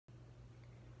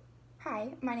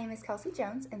Hi, my name is Kelsey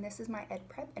Jones, and this is my Ed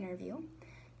Prep interview.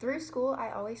 Through school, I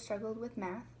always struggled with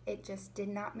math. It just did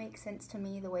not make sense to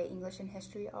me the way English and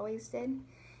history always did.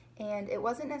 And it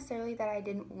wasn't necessarily that I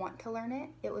didn't want to learn it,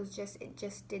 it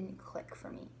just didn't click for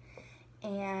me.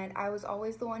 And I was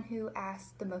always the one who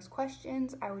asked the most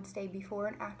questions. I would stay before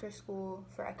and after school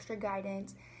for extra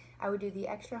guidance. I would do the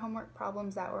extra homework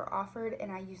problems that were offered,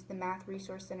 and I used the Math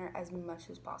Resource Center as much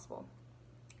as possible.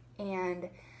 And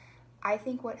I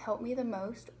think what helped me the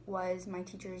most was my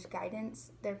teachers'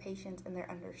 guidance, their patience, and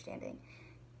their understanding.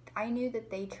 I knew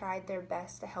that they tried their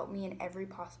best to help me in every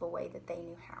possible way that they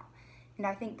knew how. And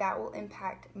I think that will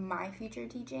impact my future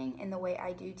teaching and the way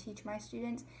I do teach my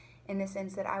students, in the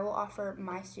sense that I will offer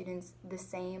my students the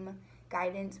same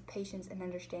guidance, patience, and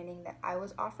understanding that I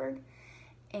was offered.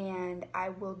 And I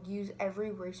will use every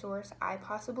resource I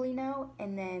possibly know,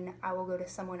 and then I will go to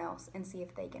someone else and see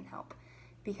if they can help.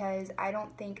 Because I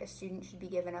don't think a student should be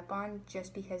given up on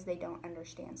just because they don't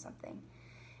understand something.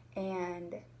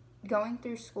 And going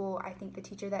through school, I think the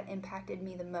teacher that impacted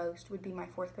me the most would be my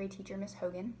 4th grade teacher, Miss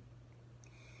Hogan.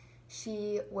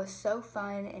 She was so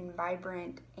fun and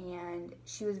vibrant, and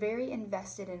she was very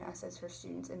invested in us as her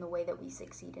students in the way that we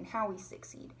succeed and how we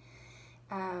succeed.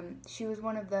 She was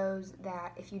one of those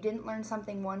that if you didn't learn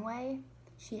something one way,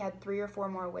 she had 3 or 4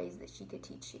 more ways that she could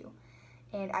teach you.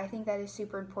 And I think that is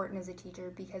super important as a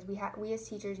teacher, because we as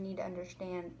teachers need to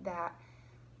understand that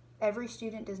every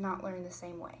student does not learn the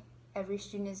same way. Every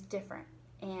student is different,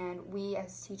 and we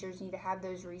as teachers need to have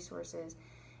those resources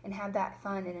and have that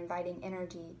fun and inviting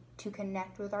energy to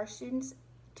connect with our students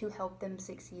to help them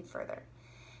succeed further.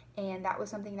 And that was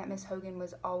something that Miss Hogan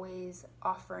was always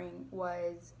offering,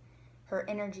 was her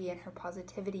energy and her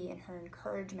positivity and her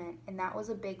encouragement. And that was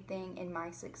a big thing in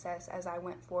my success as I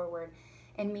went forward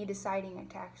and me deciding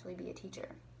to actually be a teacher.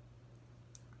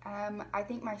 I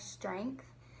think my strength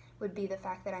would be the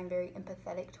fact that I'm very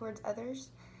empathetic towards others.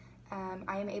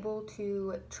 I am able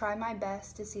to try my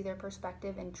best to see their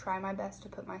perspective and try my best to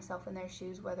put myself in their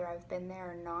shoes, whether I've been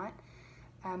there or not.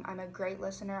 I'm a great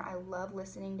listener. I love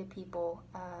listening to people.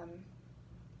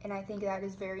 And I think that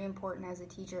is very important as a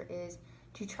teacher, is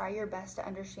to try your best to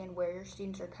understand where your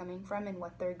students are coming from and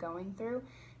what they're going through.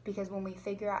 Because when we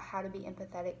figure out how to be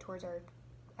empathetic towards our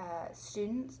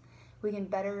students, we can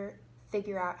better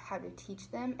figure out how to teach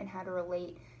them and how to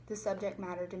relate the subject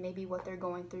matter to maybe what they're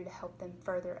going through to help them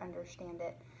further understand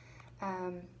it.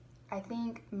 I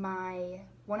think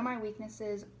one of my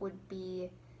weaknesses would be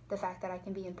the fact that I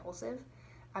can be impulsive.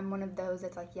 I'm one of those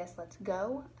that's like, yes, let's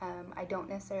go. I don't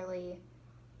necessarily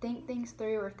think things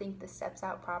through or think the steps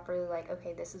out properly, like,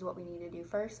 okay, this is what we need to do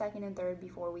first, second, and third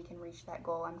before we can reach that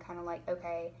goal. I'm kind of like,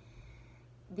 okay,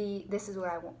 this is what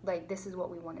I want, like, this is what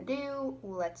we want to do,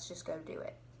 let's just go do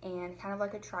it. And kind of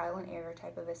like a trial and error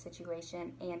type of a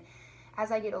situation. And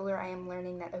as I get older, I am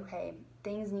learning that, okay,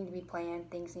 things need to be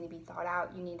planned, things need to be thought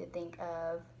out. You need to think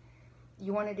of,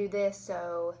 you want to do this,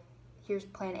 so here's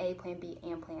plan A, plan B,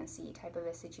 and plan C type of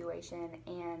a situation.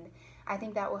 And I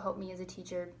think that will help me as a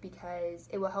teacher, because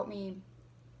it will help me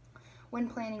when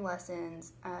planning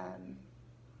lessons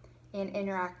and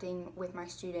interacting with my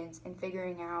students and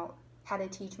figuring out how to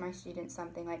teach my students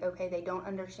something. Like, okay, they don't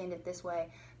understand it this way,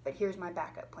 but here's my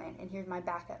backup plan, and here's my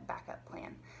backup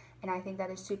plan. And I think that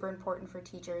is super important for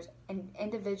teachers and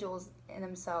individuals in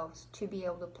themselves to be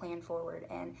able to plan forward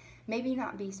and maybe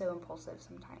not be so impulsive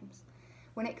sometimes.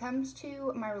 When it comes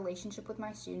to my relationship with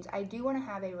my students, I do want to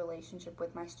have a relationship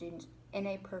with my students in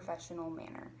a professional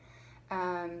manner.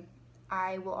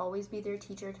 I will always be their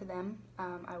teacher to them.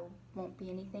 I won't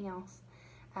be anything else.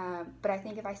 But I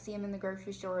think if I see them in the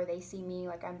grocery store, or they see me,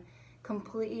 like, I'm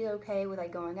completely okay with,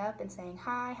 like, going up and saying,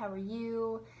 hi, how are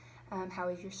you? How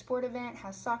is your sport event?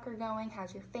 How's soccer going?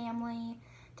 How's your family?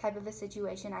 Type of a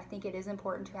situation. I think it is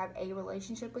important to have a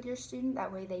relationship with your student.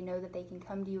 That way they know that they can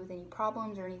come to you with any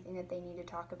problems or anything that they need to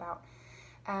talk about.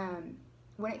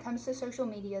 When it comes to social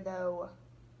media, though,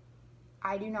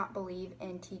 I do not believe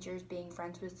in teachers being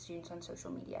friends with students on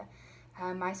social media.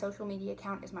 My social media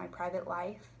account is my private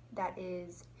life. That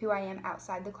is who I am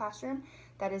outside the classroom.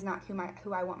 That is not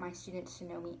who I want my students to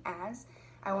know me as.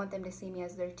 I want them to see me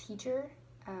as their teacher.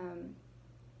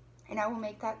 And I will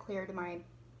make that clear to my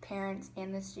parents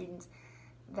and the students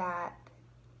that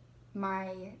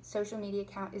my social media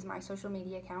account is my social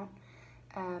media account.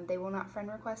 They will not friend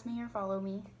request me or follow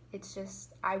me. It's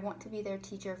just, I want to be their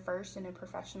teacher first in a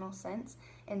professional sense,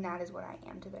 and that is what I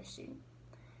am to their student.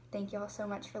 Thank you all so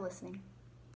much for listening.